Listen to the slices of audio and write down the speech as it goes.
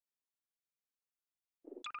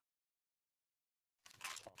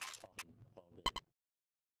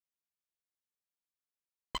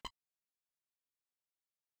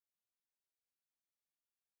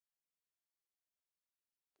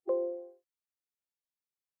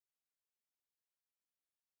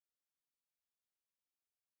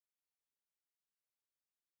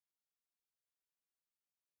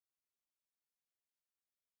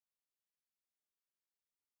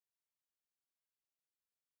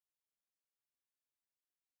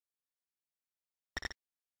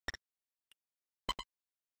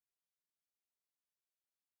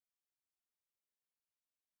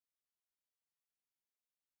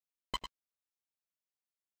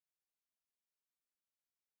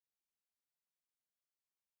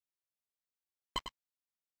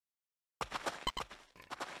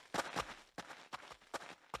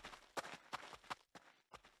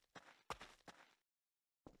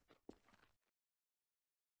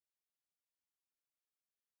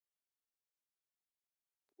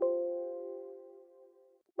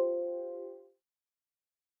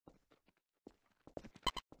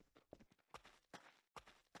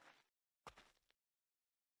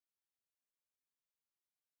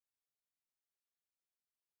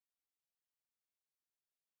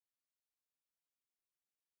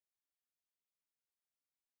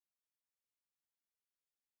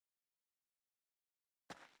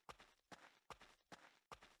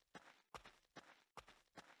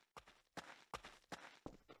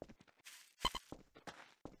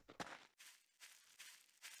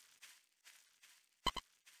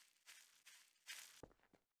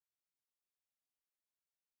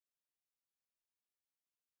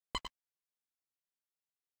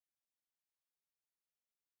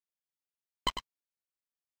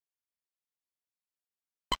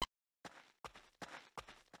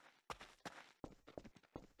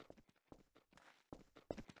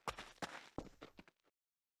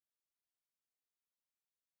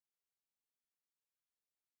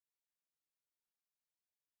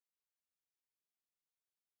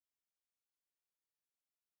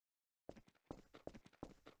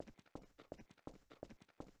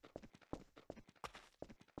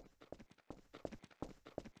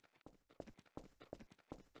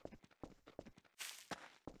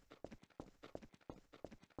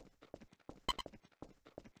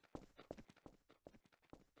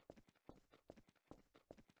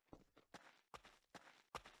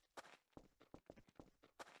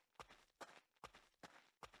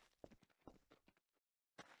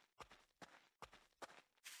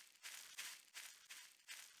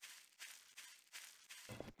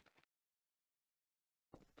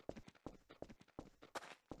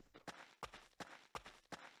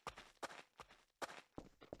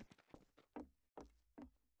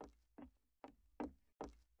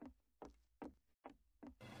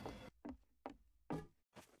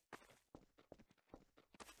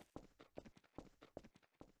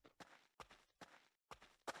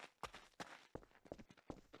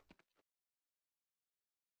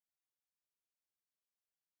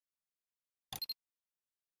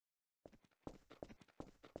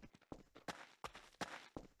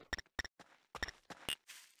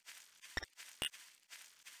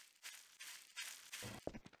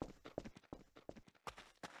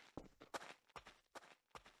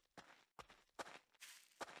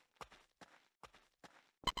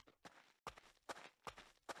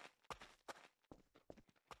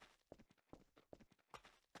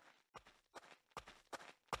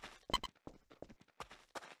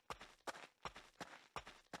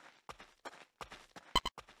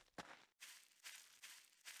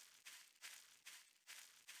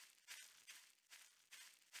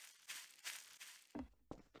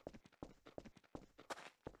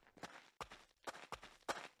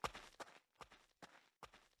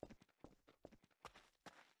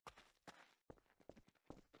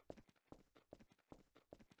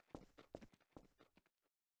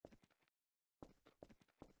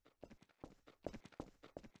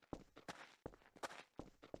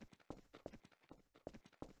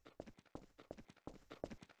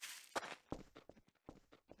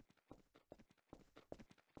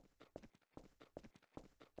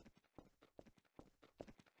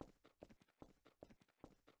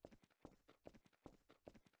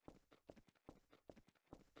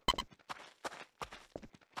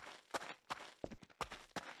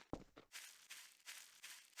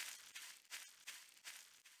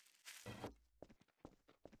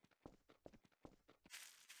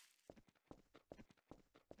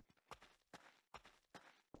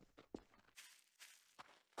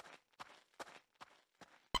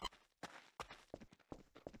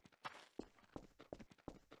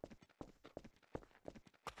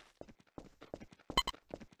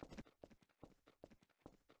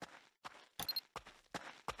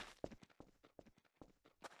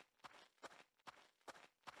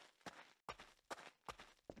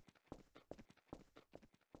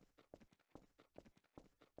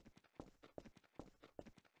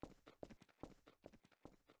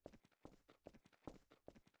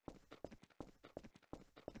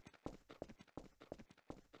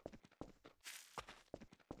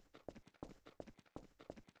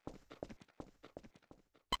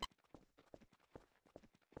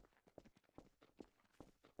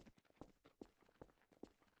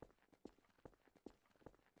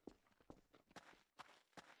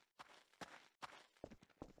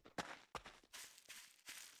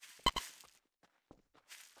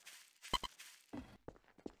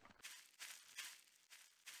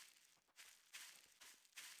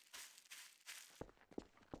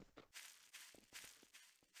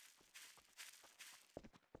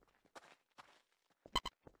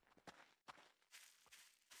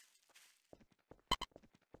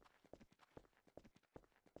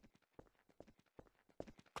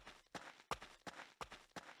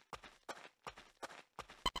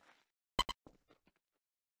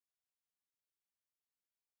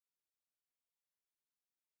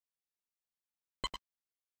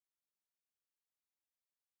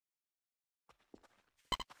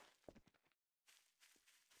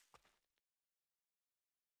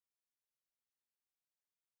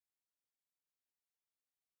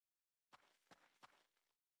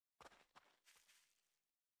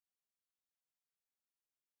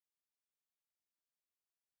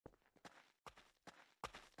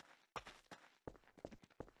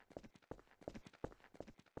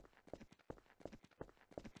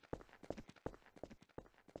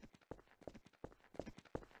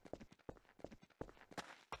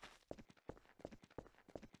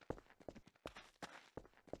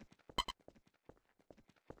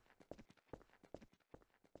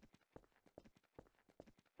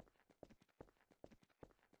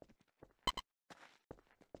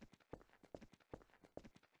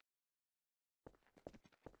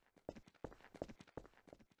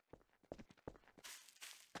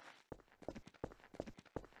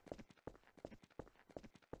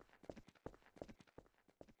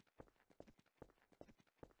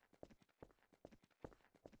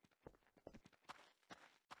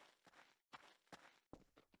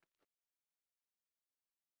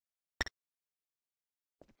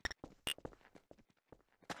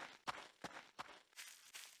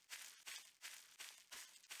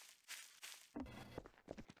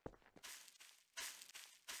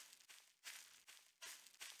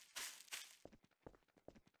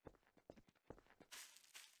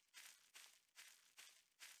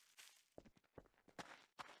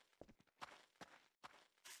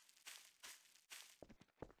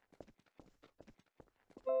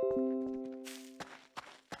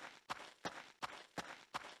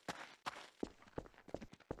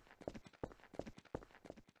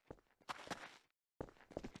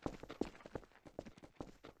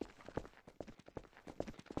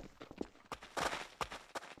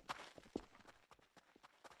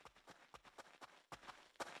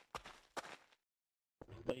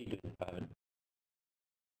What are you doing, private?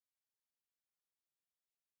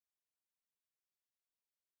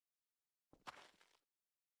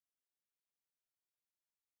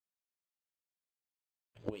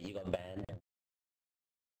 Wait, you got banned?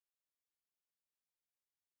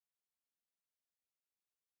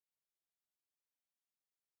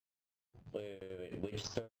 Wait, which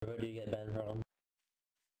server do you get banned from?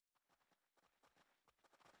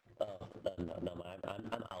 Oh, no,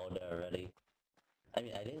 I'm out there already. I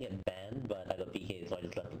mean, I didn't get banned, but I got PK'd, so I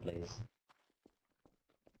just left the place.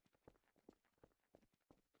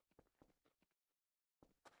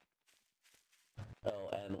 Oh,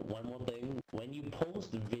 and one more thing, when you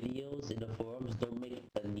post videos in the forums, don't make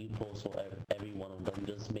a new post for every one of them.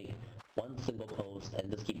 Just make one single post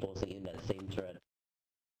and just keep posting in that same thread.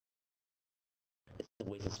 It's a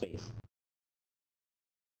waste of space.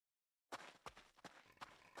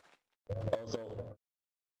 Also,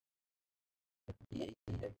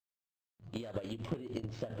 yeah, but you put it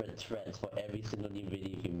in separate threads for every single new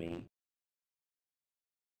video you make.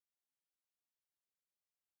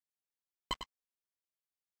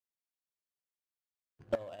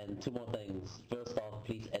 Oh, and two more things. First off,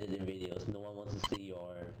 please edit in videos. No one wants to see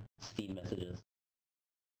your Steam messages.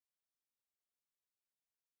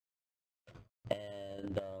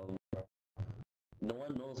 And no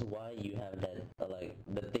one knows why you have that, like,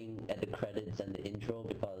 the thing at the credits and the intro,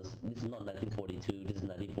 because this is not 1942, this is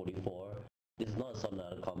 1944. This is not a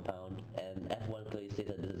Sortanato compound, and F1 clearly states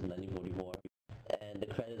that this is 1944. And the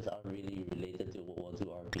credits aren't really related to World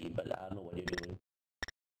War II RP, but I don't know what you're doing.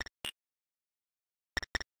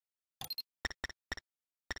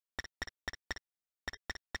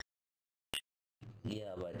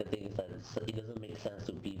 Yeah, but the thing is that it doesn't make sense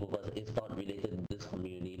to people because it's not related to this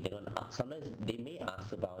community. They're gonna ask, sometimes they may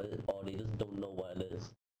ask about it, or they just don't know what it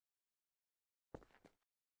is.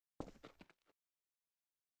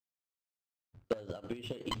 Because I'm pretty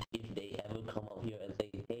sure if they ever come up here and say,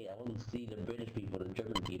 hey, I want to see the British people, the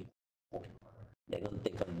German people, they're gonna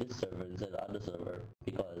think of this server instead of the other server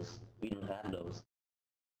because we don't have those.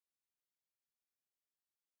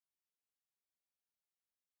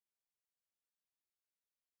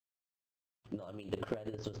 No, I mean the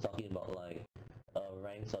credits was talking about like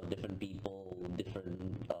ranks of different people,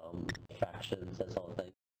 different factions, that sort of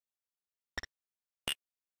thing.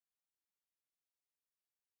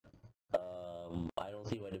 I don't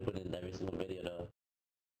see why they put it in every single video though.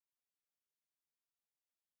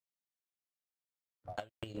 I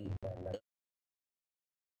mean, but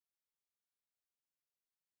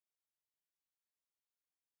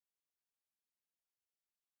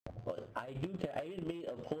I even made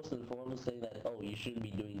a post in the forum saying that, oh, you shouldn't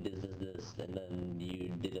be doing this, and then you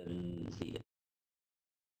didn't see it.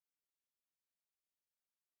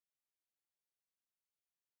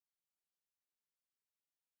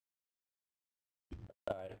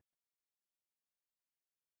 Alright.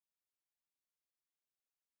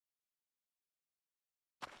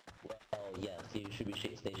 Well, yes, you should be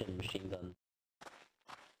station machine gun.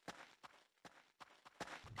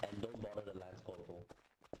 And don't bother the Lance Corporal.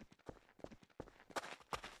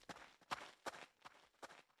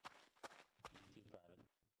 Too private.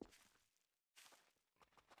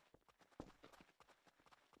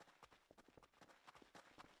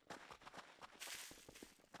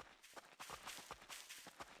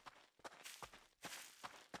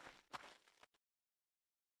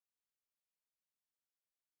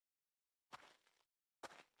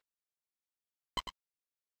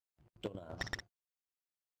 Don't ask.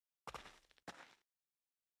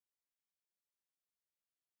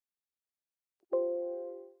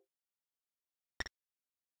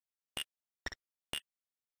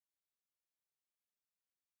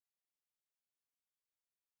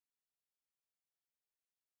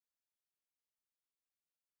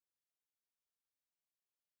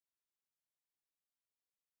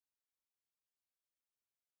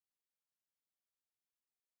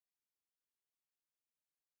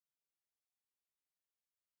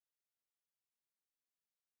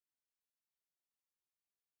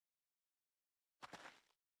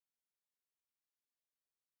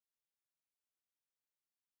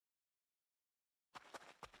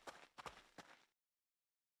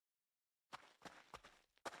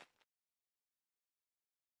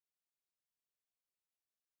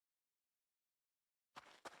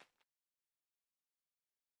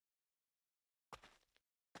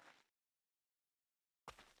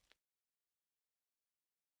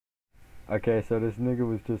 Okay, so this nigga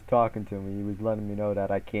was just talking to me. He was letting me know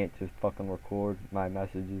that I can't just fucking record my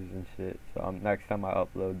messages and shit. So next time I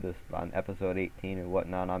upload this on episode 18 and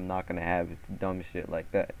whatnot, I'm not gonna have dumb shit like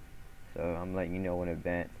that. So I'm letting you know in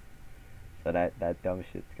advance. So that dumb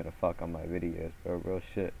shit's gonna fuck on my videos, bro. Real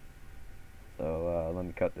shit. So let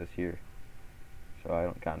me cut this here, so I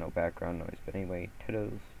don't got no background noise. But anyway,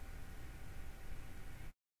 toodles.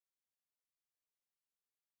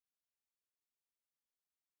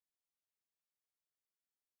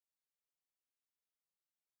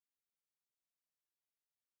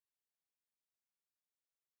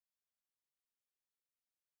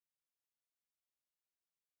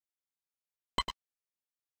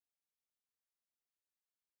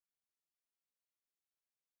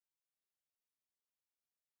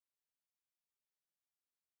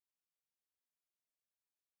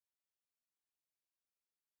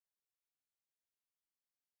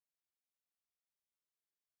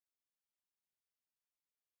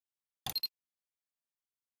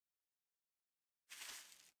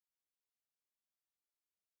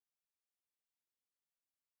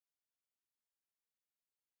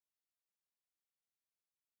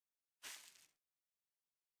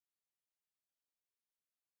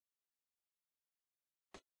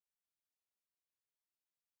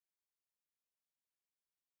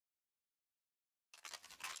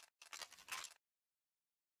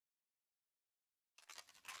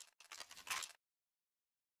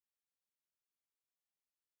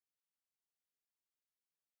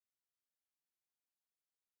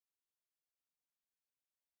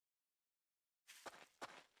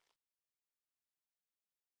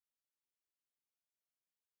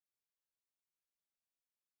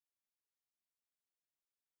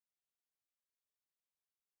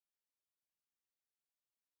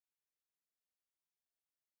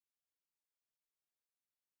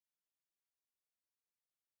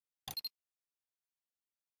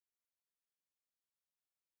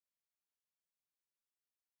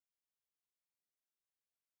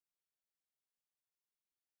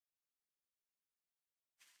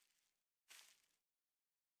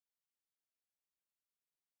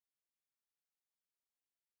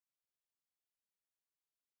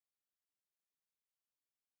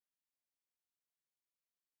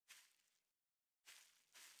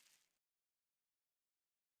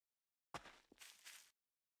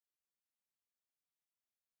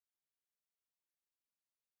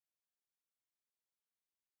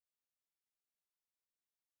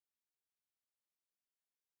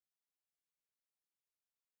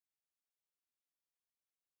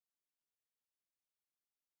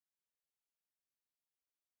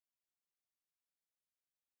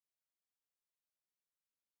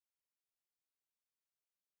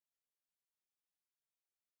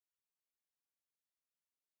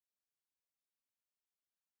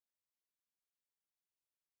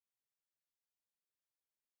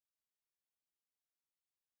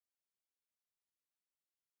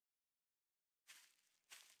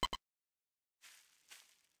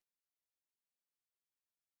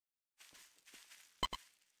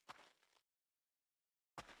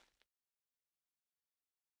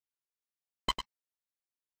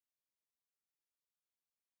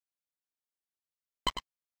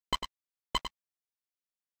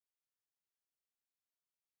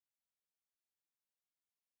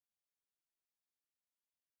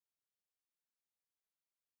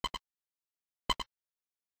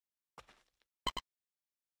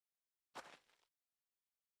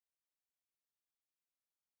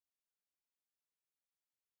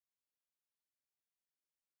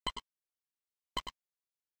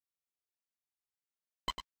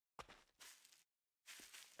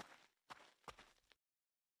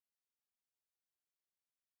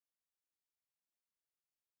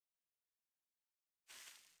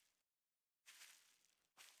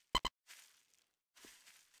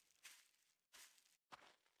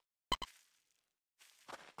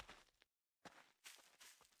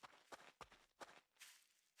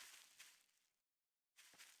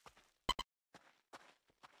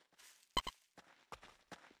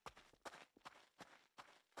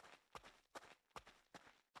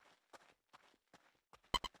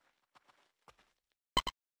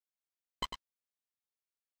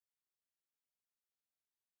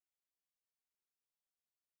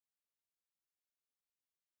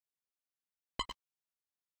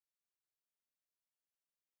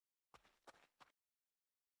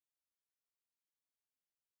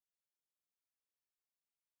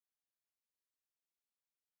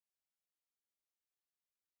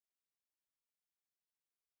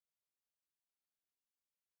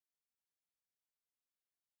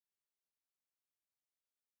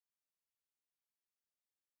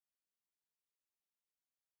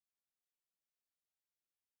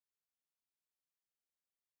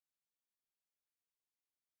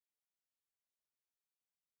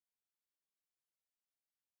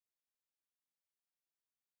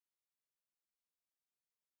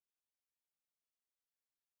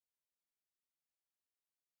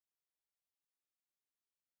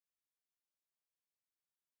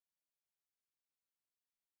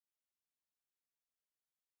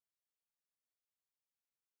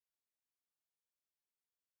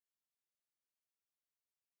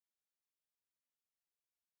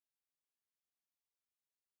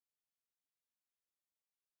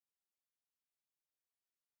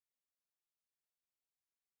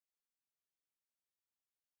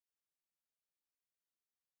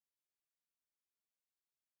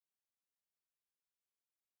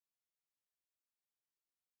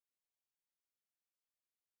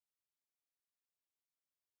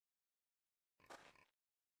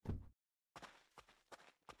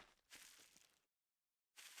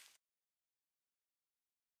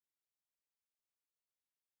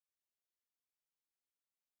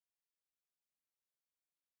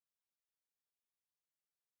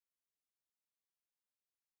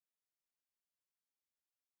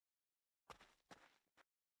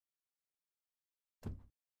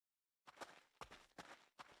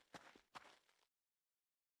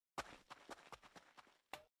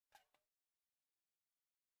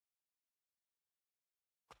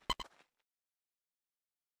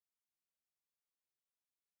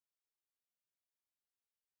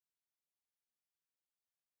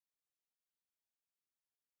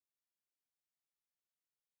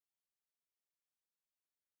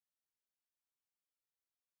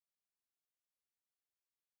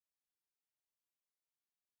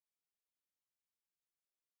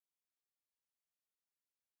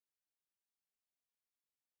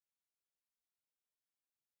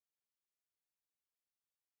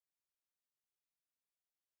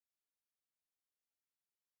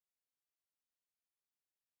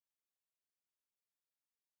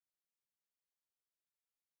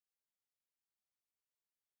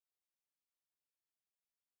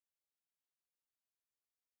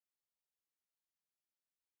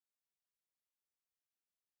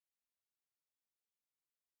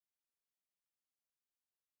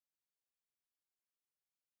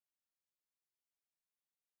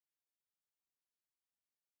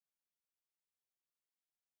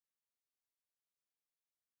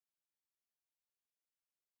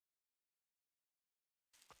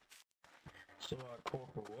 So,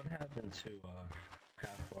 Corporal, what happened to, half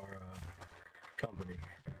our, company,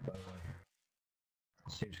 by the way?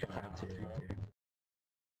 Seems kind of empty around here.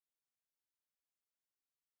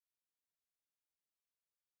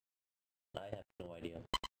 I have no idea.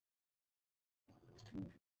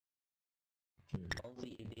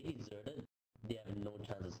 Honestly, if they deserted, they have no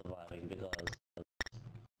chance of surviving because,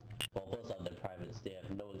 well, first off, they're privates. They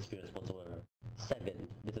have no experience whatsoever. Second,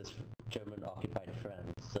 this is German-occupied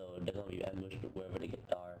France, so they're gonna be ambushed wherever they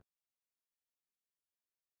are.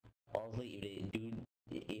 Honestly,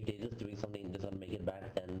 if they're just doing something that's gonna make it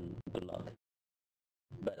back, then good luck.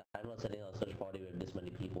 But I'm not setting up a search party with this many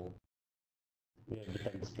people. We have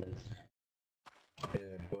different disciplines.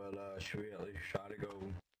 Yeah, well, should we at least try to go,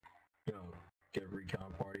 you know, get a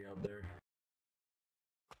recon party out there?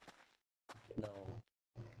 No,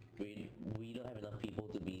 we don't have enough people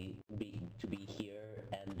to be here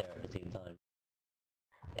and there at the same time.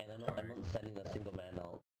 And I'm not sending a single man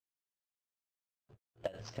out.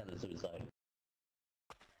 That's kind of suicide.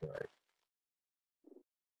 Right.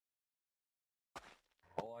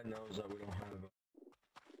 All I know is that we don't have.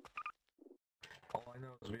 All I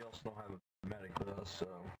know is we also don't have a medic with us, so